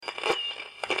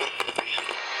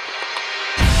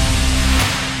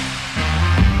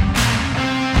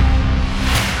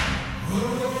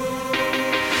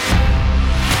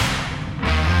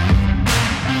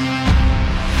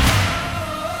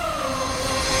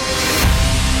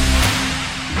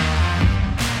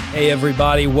Hey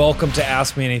everybody, welcome to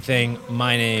Ask Me Anything.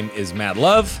 My name is Matt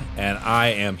Love, and I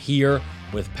am here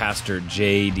with Pastor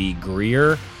J.D.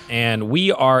 Greear, and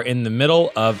we are in the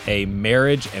middle of a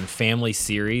marriage and family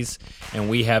series, and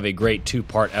we have a great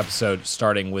two-part episode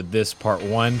starting with this part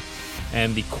one.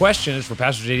 And the question is for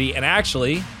Pastor J.D., and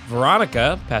actually,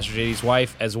 Veronica, Pastor J.D.'s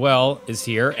wife as well, is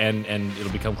here, and it'll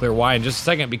become clear why in just a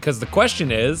second, because the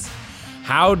question is,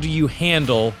 how do you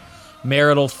handle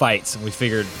marital fights? And we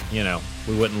figured,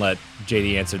 we wouldn't let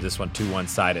JD answer this one too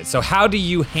one-sided. So how do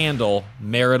you handle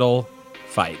marital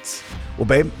fights? Well,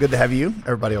 babe, good to have you.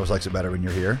 Everybody always likes it better when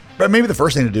you're here. But maybe the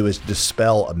first thing to do is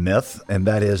dispel a myth, and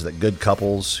that is that good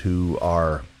couples who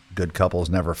are good couples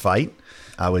never fight.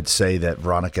 I would say that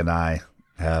Veronica and I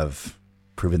have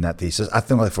proven that thesis. I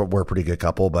feel like we're a pretty good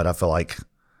couple, but I feel like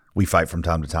we fight from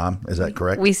time to time. Is that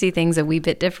correct? We see things a wee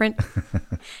bit different.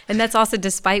 And that's also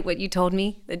despite what you told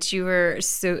me, that you were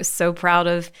so proud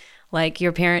of, like,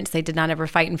 your parents. They did not ever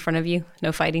fight in front of you.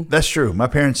 No fighting. That's true. My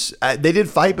parents, they did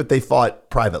fight, but they fought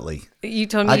privately. You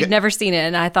told me you'd never seen it,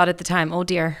 and I thought at the time, oh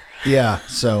dear. Yeah.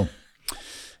 So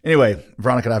anyway,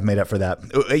 Veronica and I have made up for that.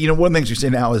 One of the things you say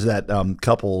now is that good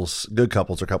couples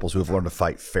are couples who have learned to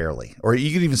fight fairly, or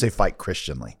you could even say fight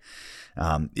Christianly.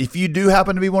 If you do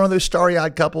happen to be one of those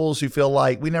starry-eyed couples who feel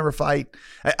like we never fight,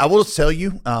 I will just tell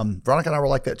you, Veronica and I were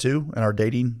like that too in our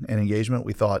dating and engagement.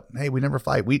 We thought, hey, we never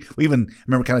fight. We even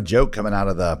remember kind of joke coming out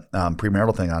of the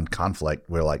premarital thing on conflict.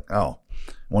 We were like, oh,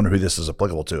 I wonder who this is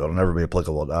applicable to. It'll never be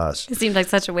applicable to us. It seemed like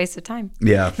such a waste of time.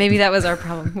 Yeah. Maybe that was our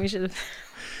problem. We should have.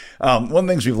 One of the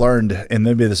things we've learned, and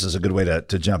maybe this is a good way to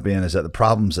jump in, is that the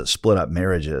problems that split up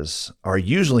marriages are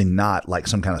usually not like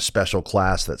some kind of special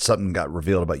class that something got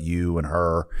revealed about you and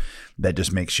her that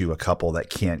just makes you a couple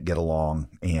that can't get along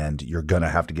and you're going to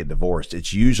have to get divorced.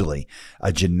 It's usually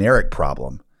a generic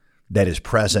problem that is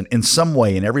present in some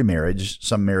way in every marriage.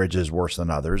 Some marriages worse than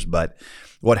others, but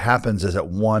what happens is that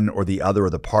one or the other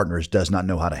of the partners does not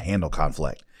know how to handle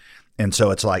conflict. And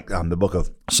so it's like the book of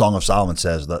Song of Solomon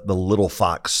says that the little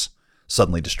fox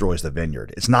suddenly destroys the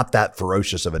vineyard. It's not that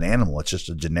ferocious of an animal. It's just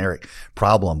a generic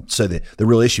problem. So the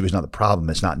real issue is not the problem.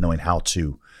 It's not knowing how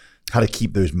to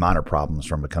keep those minor problems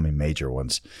from becoming major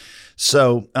ones.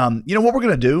 So, what we're going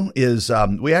to do is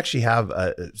we actually have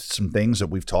some things that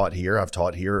we've taught here. I've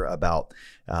taught here about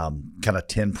kind of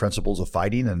 10 principles of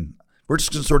fighting, and we're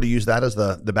just going to sort of use that as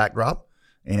the backdrop.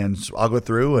 And so I'll go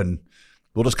through and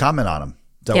we'll just comment on them.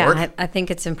 Does that work? I think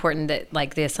it's important that,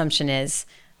 like, the assumption is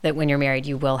that when you're married,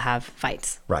 you will have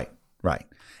fights. Right.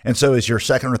 And so it's your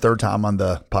second or third time on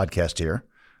the podcast here.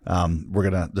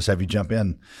 We're going to just have you jump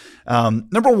in.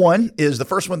 Number one is the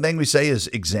first one thing we say is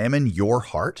examine your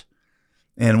heart.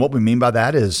 And what we mean by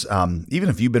that is even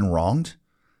if you've been wronged,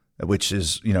 which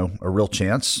is, a real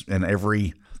chance in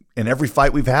every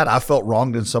fight we've had, I felt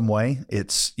wronged in some way.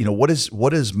 It's,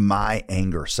 what does my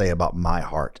anger say about my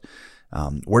heart?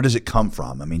 Where does it come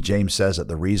from? I mean, James says that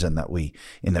the reason that we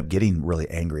end up getting really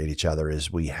angry at each other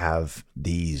is we have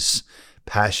these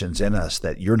passions in us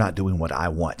that you're not doing what I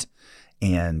want.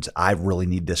 And I really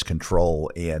need this control.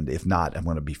 And if not, I'm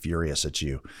going to be furious at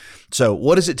you. So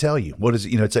what does it tell you? What is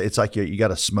it? It's like you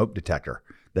got a smoke detector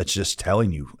that's just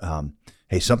telling you,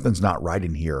 hey, something's not right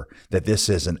in here, that this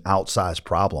is an outsized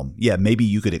problem. Yeah, maybe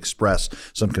you could express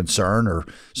some concern or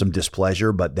some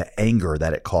displeasure, but the anger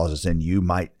that it causes in you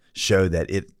might show that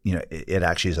it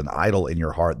actually is an idol in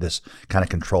your heart, this kind of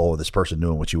control of this person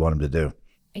doing what you want them to do.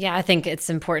 Yeah, I think it's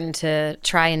important to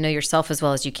try and know yourself as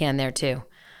well as you can there too,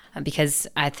 because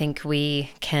I think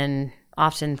we can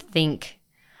often think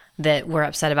that we're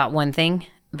upset about one thing,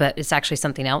 but it's actually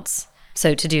something else.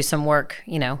 So to do some work,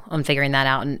 on figuring that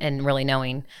out and really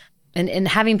knowing and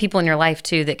having people in your life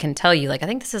too that can tell you, like, I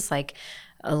think this is like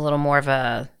a little more of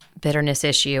a bitterness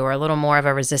issue or a little more of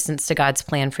a resistance to God's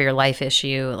plan for your life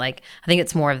issue. Like, I think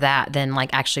it's more of that than like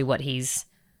actually what he's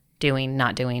doing,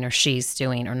 not doing, or she's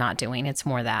doing or not doing. It's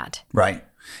more that. Right.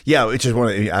 Yeah. It's just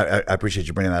I appreciate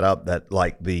you bringing that up, that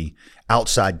like the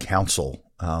outside counsel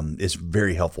is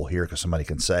very helpful here, because somebody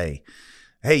can say,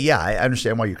 hey, yeah, I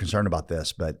understand why you're concerned about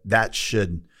this, but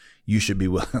you should be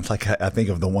willing. Like I think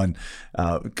of the one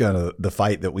kind of the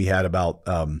fight that we had about,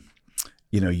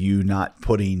 you not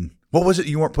putting, what was it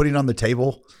you weren't putting on the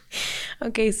table?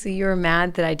 Okay, so you were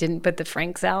mad that I didn't put the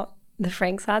Frank's out, the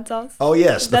Frank's hot sauce? Oh,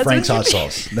 yes, the Frank's hot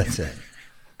sauce. That's it.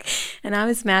 And I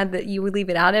was mad that you would leave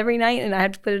it out every night and I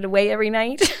had to put it away every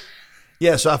night.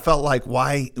 Yeah, so I felt like,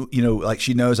 why, like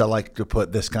she knows I like to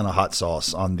put this kind of hot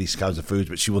sauce on these kinds of foods,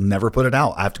 but she will never put it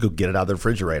out. I have to go get it out of the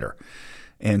refrigerator.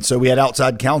 And so we had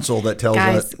outside counsel that tells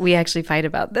us. Guys, we actually fight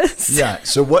about this. Yeah.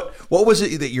 So what was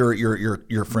it that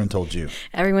your friend told you?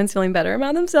 Everyone's feeling better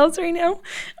about themselves right now.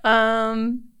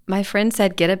 My friend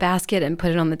said, get a basket and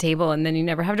put it on the table, and then you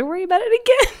never have to worry about it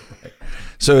again.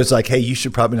 So it's like, hey, you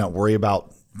should probably not worry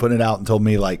about putting it out, and told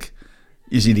me like,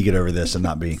 you just need to get over this and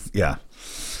not be, yeah.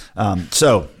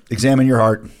 So examine your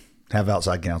heart, have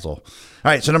outside counsel.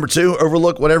 All right. So number 2,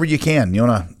 overlook whatever you can. You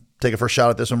want to take a first shot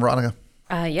at this one, Veronica?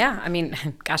 Yeah. I mean,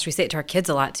 gosh, we say it to our kids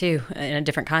a lot too, in a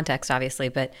different context, obviously,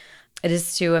 but it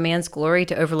is to a man's glory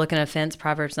to overlook an offense,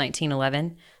 Proverbs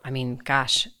 19:11. I mean,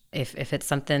 gosh, if it's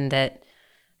something that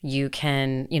you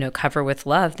can, cover with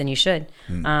love, then you should.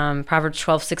 Proverbs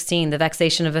 12:16, the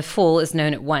vexation of a fool is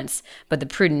known at once, but the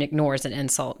prudent ignores an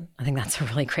insult. I think that's a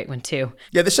really great one too.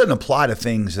 Yeah, this doesn't apply to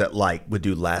things that like would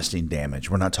do lasting damage.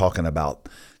 We're not talking about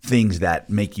things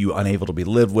that make you unable to be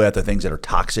lived with or things that are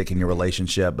toxic in your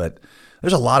relationship, but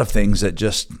there's a lot of things that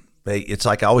just, it's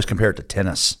like I always compare it to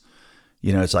tennis.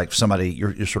 It's like somebody,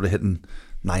 you're sort of hitting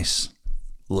nice,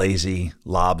 lazy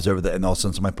lobs over and all of a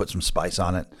sudden somebody puts some spice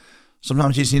on it.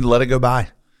 Sometimes you just need to let it go by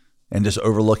and just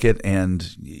overlook it,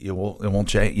 and it won't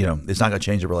change. It's not going to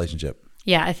change the relationship.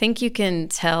 Yeah, I think you can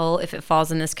tell if it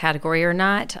falls in this category or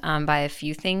not by a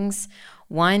few things.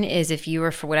 One is if you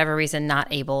were, for whatever reason, not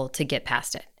able to get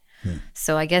past it.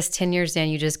 So I guess 10 years in,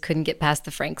 you just couldn't get past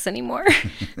the Franks anymore.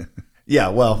 Yeah,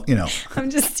 well,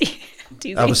 I'm just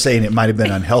teasing. I was saying it might have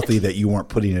been unhealthy that you weren't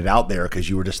putting it out there because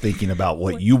you were just thinking about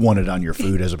what you wanted on your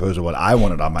food as opposed to what I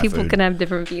wanted on my food. People can have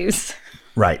different views.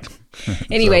 Right.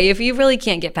 Anyway, if you really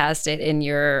can't get past it in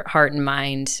your heart and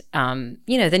mind, then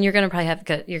you're going to probably have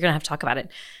to talk about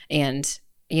it. And,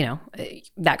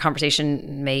 that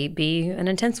conversation may be an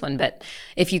intense one, but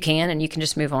if you can, and you can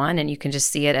just move on and you can just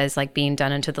see it as like being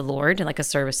done unto the Lord and like a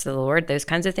service to the Lord, those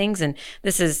kinds of things. And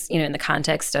this is, in the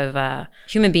context of a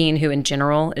human being who in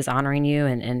general is honoring you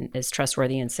and is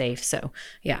trustworthy and safe. So,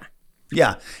 yeah.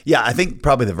 Yeah. I think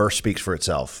probably the verse speaks for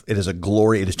itself. It is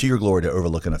to your glory to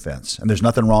overlook an offense. And there's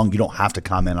nothing wrong. You don't have to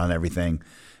comment on everything.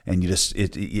 And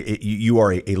you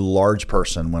are a large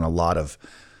person when a lot of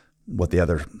what the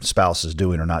other spouse is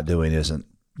doing or not doing isn't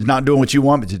not doing what you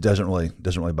want, but it doesn't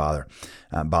really bother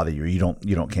you. You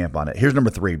don't camp on it. Here's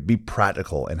number 3: be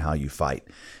practical in how you fight.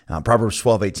 Proverbs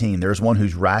 12:18. There's one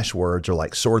whose rash words are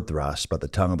like sword thrusts, but the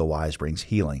tongue of the wise brings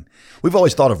healing. We've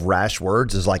always thought of rash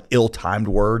words as like ill-timed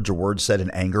words or words said in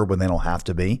anger when they don't have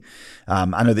to be.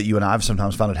 I know that you and I have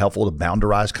sometimes found it helpful to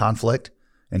boundarize conflict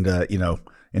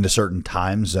into certain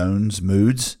time zones,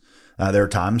 moods. There are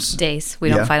times. Days. We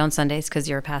don't fight on Sundays because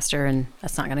you're a pastor and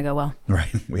that's not going to go well.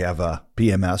 Right. We have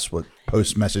PMS, what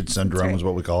post-message syndrome is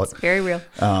what we call it. It's very real.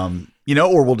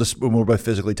 Or when we're both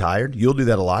physically tired, you'll do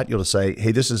that a lot. You'll just say,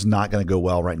 hey, this is not going to go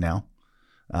well right now.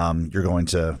 I'm going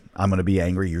to be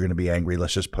angry. You're going to be angry.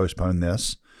 Let's just postpone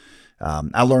this.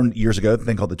 I learned years ago a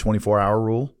thing called the 24-hour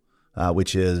rule,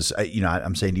 which is,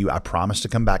 I'm saying to you, I promise to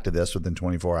come back to this within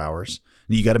 24 hours.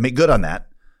 And you got to make good on that.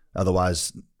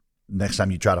 Otherwise, next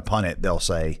time you try to punt it, they'll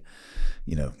say,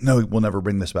 no, we'll never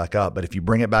bring this back up. But if you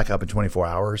bring it back up in 24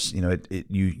 hours,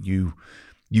 you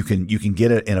can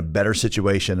get it in a better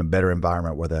situation, a better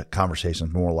environment where the conversation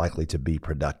is more likely to be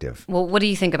productive. Well, what do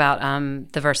you think about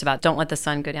the verse about don't let the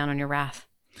sun go down on your wrath?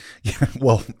 Yeah,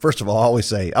 well, first of all, I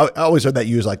always heard that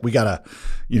used like we gotta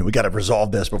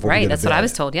resolve this before. Right, we that's what I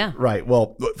was told. Yeah. Right.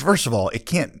 Well, first of all, it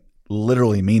can't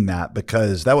literally mean that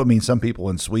because that would mean some people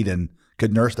in Sweden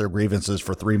could nurse their grievances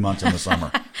for 3 months in the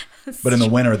summer. But in the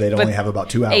winter, they'd only have about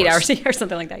 2 hours. 8 hours or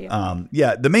something like that,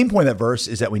 yeah. The main point of that verse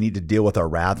is that we need to deal with our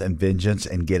wrath and vengeance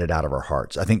and get it out of our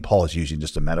hearts. I think Paul is using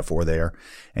just a metaphor there,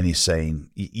 and he's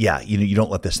saying, you don't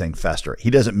let this thing fester.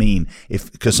 He doesn't mean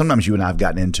because sometimes you and I have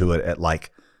gotten into it at like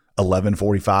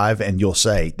 11:45, and you'll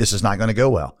say, this is not going to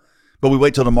go well. But we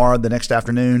wait till tomorrow, the next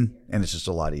afternoon, and it's just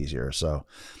a lot easier. So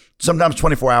sometimes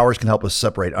 24 hours can help us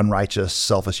separate unrighteous,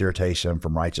 selfish irritation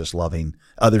from righteous, loving,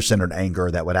 other-centered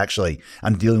anger that would actually,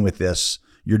 I'm dealing with this,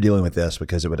 you're dealing with this,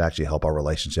 because it would actually help our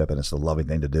relationship, and it's the loving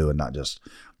thing to do and not just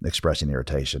expressing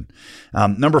irritation.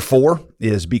 Number 4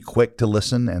 is be quick to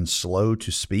listen and slow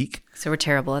to speak. So we're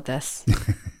terrible at this.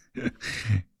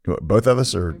 Both of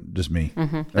us or just me?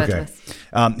 Mm-hmm, both of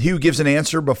us. He who gives an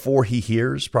answer before he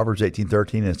hears, Proverbs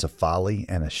 18:13, and it's a folly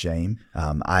and a shame.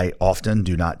 I often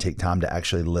do not take time to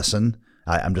actually listen.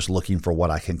 I'm just looking for what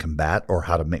I can combat or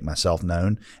how to make myself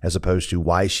known, as opposed to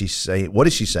why is she saying, what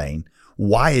is she saying?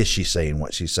 Why is she saying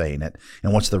what she's saying it?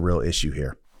 And what's the real issue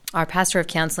here? Our pastor of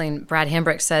counseling, Brad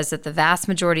Hambrick, says that the vast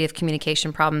majority of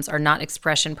communication problems are not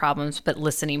expression problems, but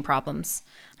listening problems.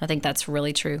 I think that's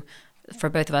really true for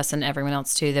both of us and everyone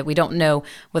else too, that we don't know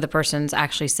what the person's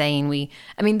actually saying.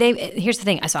 Here's the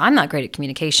thing. So I'm not great at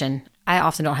communication. I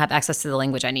often don't have access to the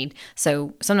language I need.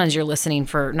 So sometimes you're listening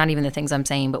for not even the things I'm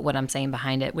saying, but what I'm saying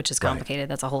behind it, which is complicated. Right.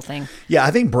 That's a whole thing. Yeah,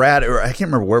 I think Brad, or I can't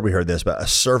remember where we heard this, but a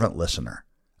servant listener.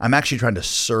 I'm actually trying to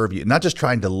serve you, not just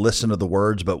trying to listen to the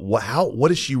words, but what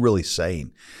is she really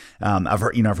saying? I've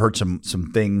heard some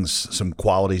things, some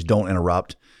qualities. Don't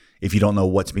interrupt. If you don't know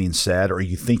what's being said, or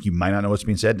you think you might not know what's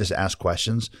being said, just ask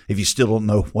questions. If you still don't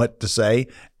know what to say,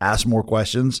 ask more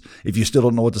questions. If you still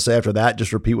don't know what to say after that,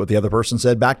 just repeat what the other person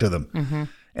said back to them. Mm-hmm.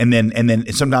 And then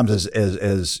sometimes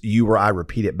as you or I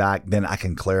repeat it back, then I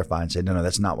can clarify and say, no,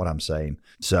 that's not what I'm saying.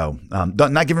 So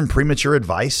not giving premature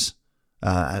advice.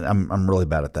 I'm really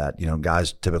bad at that.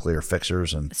 Guys typically are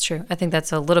fixers, and it's true. I think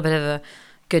that's a little bit of a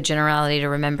good generality to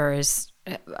remember. Is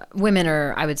women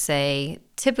are, I would say,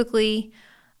 typically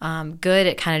good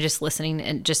at kind of just listening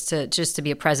and just to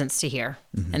be a presence to hear,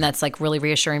 and that's like really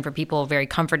reassuring for people, very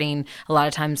comforting. A lot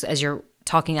of times, as you're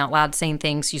talking out loud, saying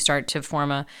things, you start to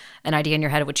form an idea in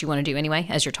your head of what you want to do anyway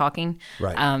as you're talking.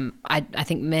 Right. I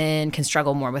think men can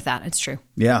struggle more with that. It's true.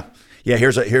 Yeah.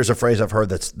 Here's a phrase I've heard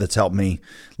that's helped me.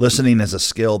 Listening is a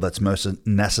skill that's most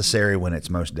necessary when it's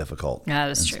most difficult. Yeah,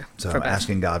 that is true. So I'm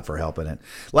asking God for help in it.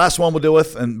 Last one we'll deal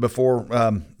with, and before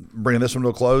bringing this one to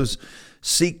a close,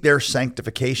 seek their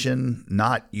sanctification,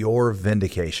 not your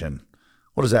vindication.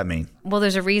 What does that mean? Well,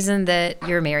 there's a reason that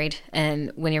you're married,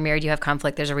 and when you're married, you have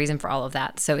conflict. There's a reason for all of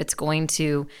that. So it's going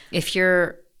to, if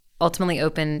you're ultimately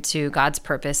open to God's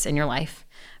purpose in your life,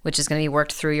 which is going to be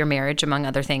worked through your marriage, among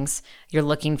other things, you're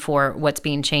looking for what's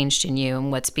being changed in you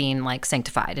and what's being like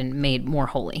sanctified and made more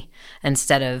holy,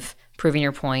 instead of proving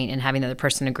your point and having the other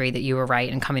person agree that you were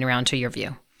right and coming around to your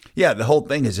view. Yeah, the whole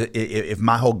thing is, if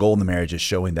my whole goal in the marriage is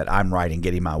showing that I'm right and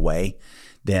getting my way,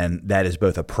 then that is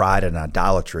both a pride and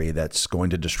idolatry that's going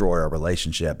to destroy our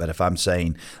relationship. But if I'm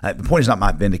saying, the point is not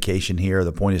my vindication here,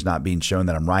 the point is not being shown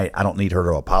that I'm right. I don't need her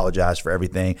to apologize for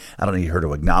everything. I don't need her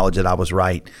to acknowledge that I was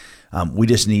right. We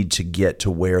just need to get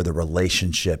to where the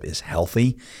relationship is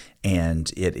healthy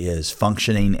and it is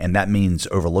functioning, and that means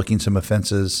overlooking some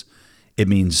offenses. It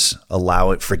means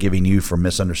forgiving you for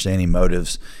misunderstanding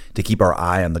motives, to keep our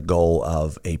eye on the goal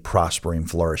of a prospering,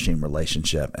 flourishing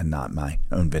relationship and not my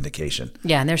own vindication.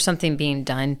 Yeah, and there's something being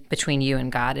done between you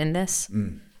and God in this.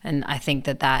 And I think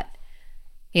that,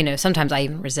 sometimes I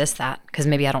even resist that because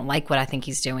maybe I don't like what I think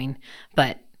he's doing.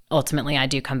 But ultimately, I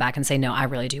do come back and say, no, I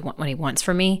really do want what he wants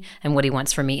for me. And what he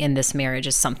wants for me in this marriage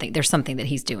is there's something that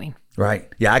he's doing. Right.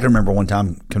 Yeah, I can remember one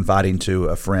time confiding to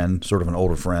a friend, sort of an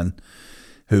older friend,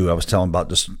 who I was telling about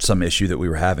just some issue that we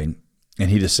were having. And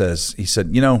he said,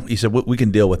 we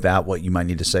can deal with that, what you might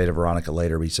need to say to Veronica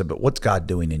later. But he said, but what's God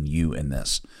doing in you in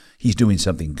this? He's doing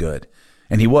something good.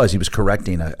 And he was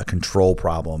correcting a control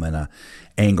problem and a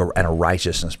anger and a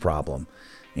righteousness problem.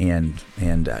 And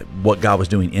what God was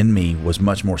doing in me was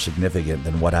much more significant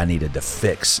than what I needed to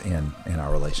fix in our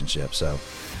relationship. So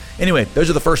anyway, those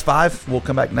are the first 5. We'll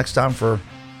come back next time for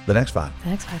the next 5.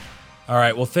 All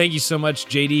right. Well, thank you so much,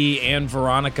 JD and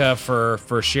Veronica,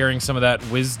 for sharing some of that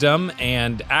wisdom.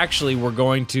 And actually, we're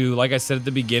going to, like I said at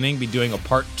the beginning, be doing a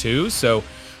part 2. So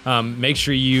make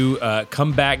sure you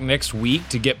come back next week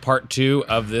to get part 2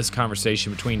 of this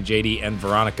conversation between JD and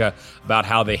Veronica about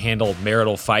how they handle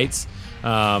marital fights.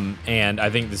 And I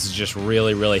think this is just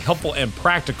really, really helpful and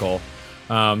practical.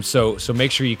 So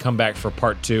make sure you come back for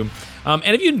part 2.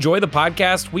 And if you enjoy the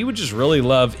podcast, we would just really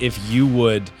love if you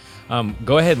would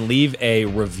go ahead and leave a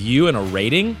review and a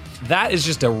rating. That is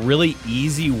just a really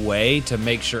easy way to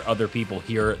make sure other people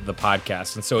hear the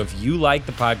podcast. And so if you like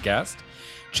the podcast,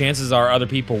 chances are other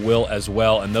people will as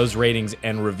well. And those ratings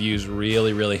and reviews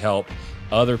really, really help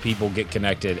other people get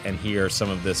connected and hear some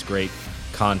of this great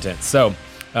content. So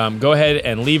go ahead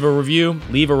and leave a review,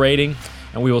 leave a rating,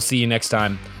 and we will see you next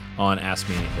time on Ask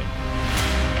Me Anything.